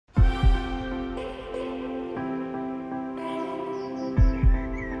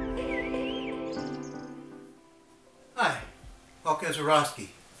Cossack.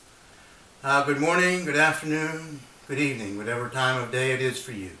 Good morning, good afternoon, good evening, whatever time of day it is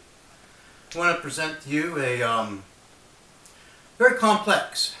for you. I want to present to you a very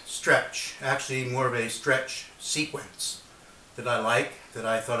complex stretch, actually more of a stretch sequence that I like, that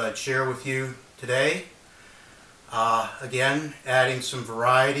I thought I'd share with you today. Again, adding some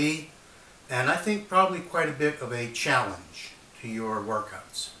variety and I think probably quite a bit of a challenge to your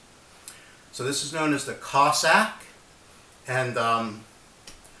workouts. So this is known as the Cossack, and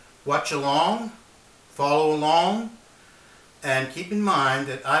watch along, follow along, and keep in mind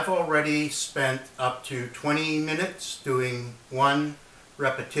that I've already spent up to 20 minutes doing one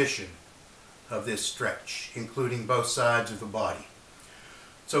repetition of this stretch, including both sides of the body.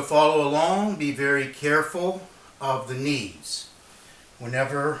 So follow along, be very careful of the knees.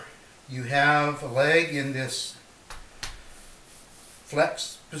 Whenever you have a leg in this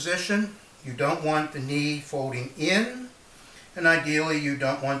flex position, you don't want the knee folding in, and ideally you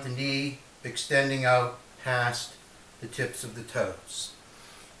don't want the knee extending out past the tips of the toes.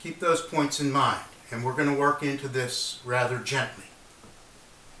 Keep those points in mind, and we're going to work into this rather gently.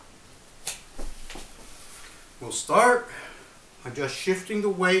 We'll start by just shifting the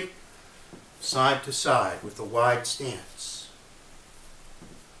weight side to side with a wide stance.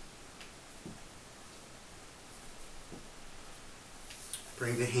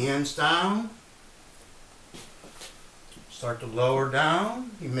 Bring the hands down. Start to lower down.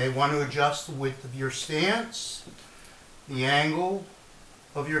 You may want to adjust the width of your stance, the angle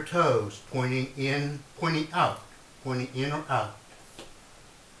of your toes, pointing in, pointing out, pointing in or out.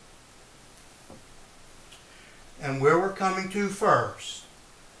 And where we're coming to first,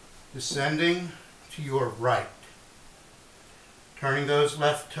 descending to your right, turning those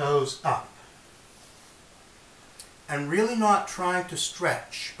left toes up. And really not trying to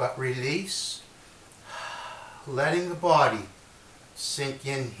stretch, but release, letting the body sink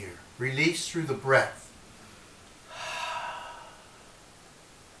in here. Release through the breath.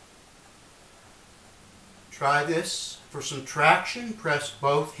 Try this for some traction. Press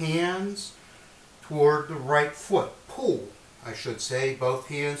both hands toward the right foot. Pull, I should say, both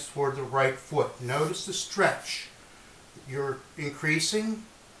hands toward the right foot. Notice the stretch that you're increasing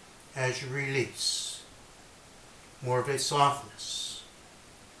as you release. More of a softness.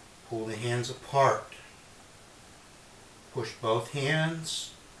 Pull the hands apart. Push both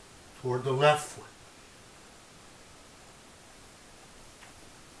hands toward the left foot.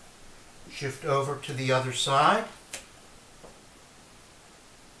 Shift over to the other side.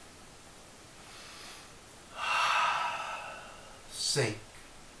 Sink.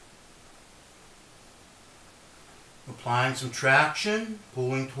 Applying some traction,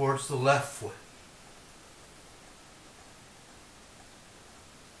 pulling towards the left foot.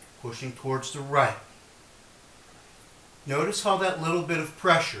 Pushing towards the right. Notice how that little bit of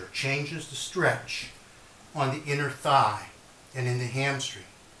pressure changes the stretch on the inner thigh and in the hamstring.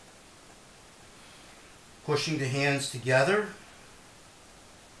 Pushing the hands together.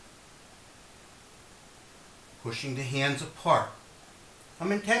 Pushing the hands apart.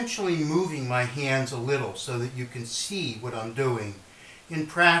 I'm intentionally moving my hands a little so that you can see what I'm doing. In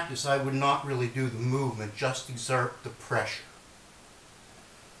practice, I would not really do the movement, just exert the pressure.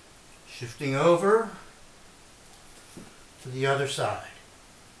 Shifting over to the other side.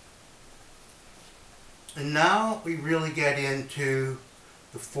 And now we really get into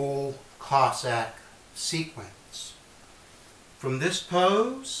the full Cossack sequence. From this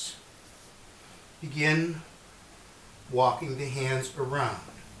pose, begin walking the hands around.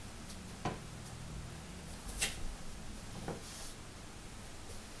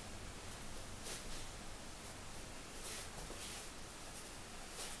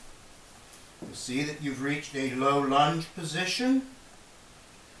 See that you've reached a low lunge position,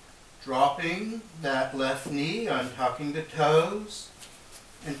 dropping that left knee, untucking the toes,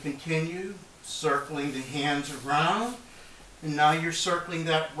 and continue circling the hands around, and now you're circling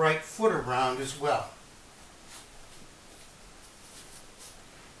that right foot around as well.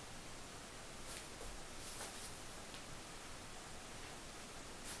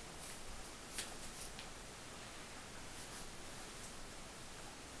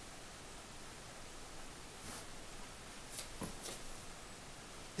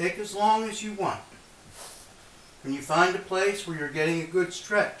 Take as long as you want. When you find a place where you're getting a good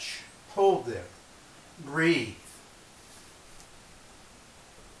stretch, hold there. Breathe.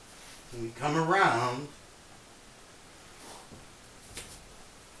 When we come around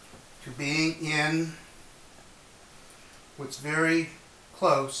to being in what's very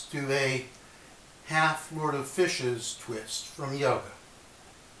close to a half Lord of Fishes twist from yoga.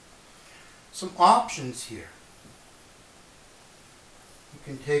 Some options here.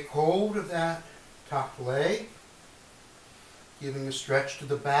 You can take hold of that top leg, giving a stretch to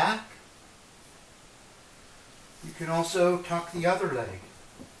the back. You can also tuck the other leg.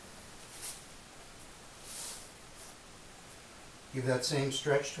 Give that same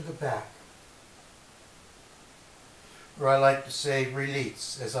stretch to the back. Or I like to say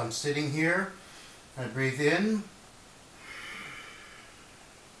release. As I'm sitting here, I breathe in.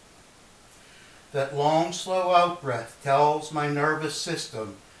 That long, slow out breath tells my nervous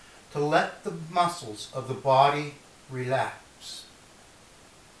system to let the muscles of the body relax.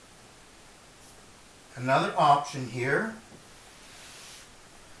 Another option here,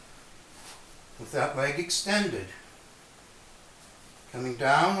 with that leg extended, coming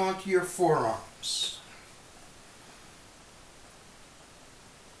down onto your forearms.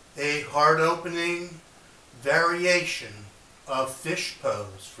 A heart-opening variation of fish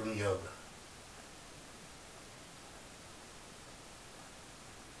pose from yoga.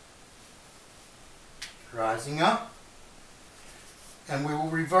 Rising up, and we will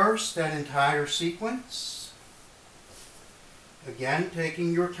reverse that entire sequence. Again,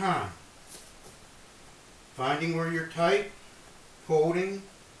 taking your time. Finding where you're tight, holding,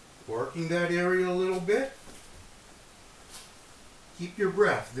 working that area a little bit. Keep your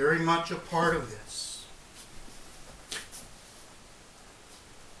breath very much a part of this.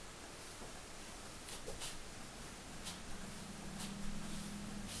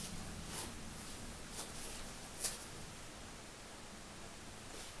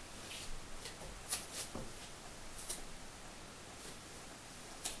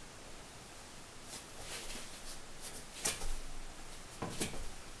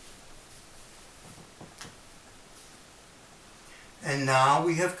 And now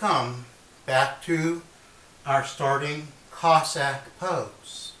we have come back to our starting Cossack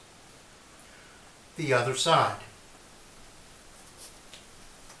pose. The other side.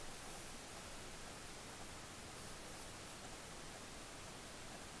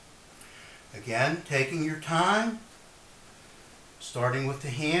 Again, taking your time, starting with the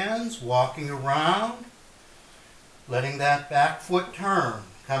hands, walking around, letting that back foot turn,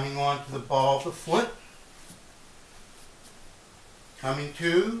 coming onto the ball of the foot. Coming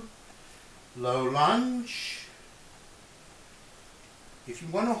to low lunge. If you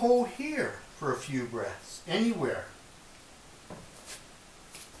want to hold here for a few breaths, anywhere.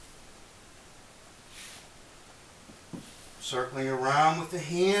 Circling around with the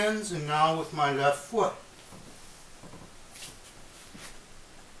hands and now with my left foot.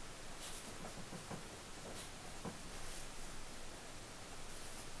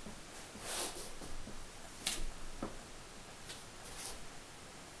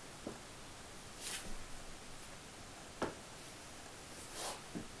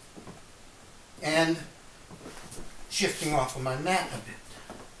 And shifting off of my mat a bit.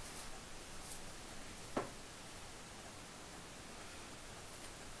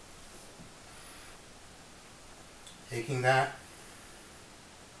 Taking that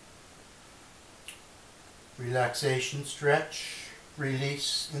relaxation, stretch,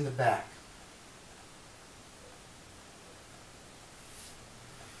 release in the back.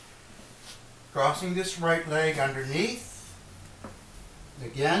 Crossing this right leg underneath.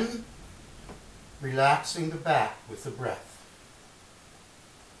 Again, relaxing the back with the breath.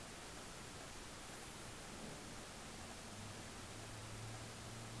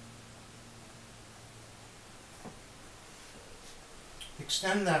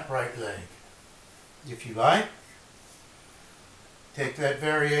 Extend that right leg. If you like, take that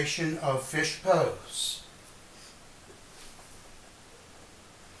variation of fish pose.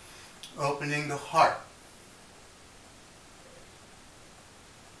 Opening the heart.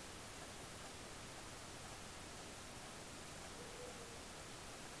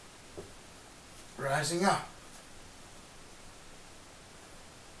 Rising up.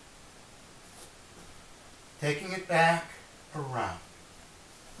 Taking it back around.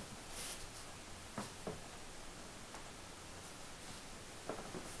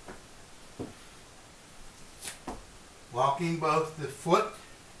 Walking both the foot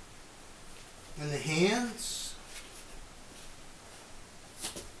and the hands.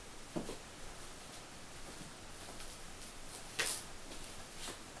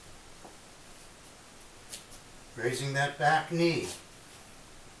 Raising that back knee.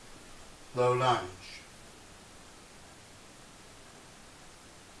 Low lunge.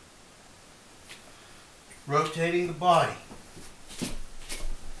 Rotating the body.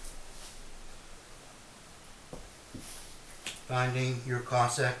 Finding your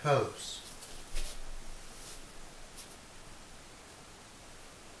Cossack pose.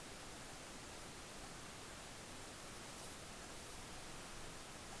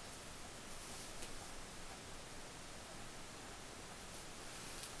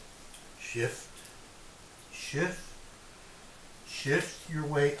 Shift, shift, shift your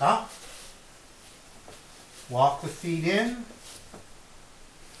way up. Walk the feet in.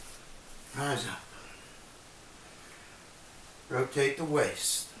 Rise up. Rotate the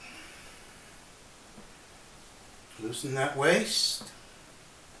waist. Loosen that waist.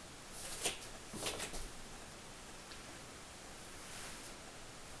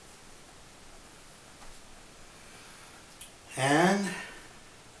 And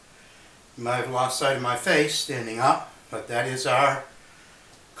you might have lost sight of my face standing up, but that is our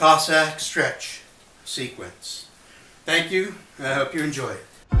Cossack stretch sequence. Thank you, and I hope you enjoy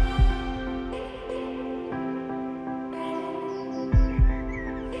it.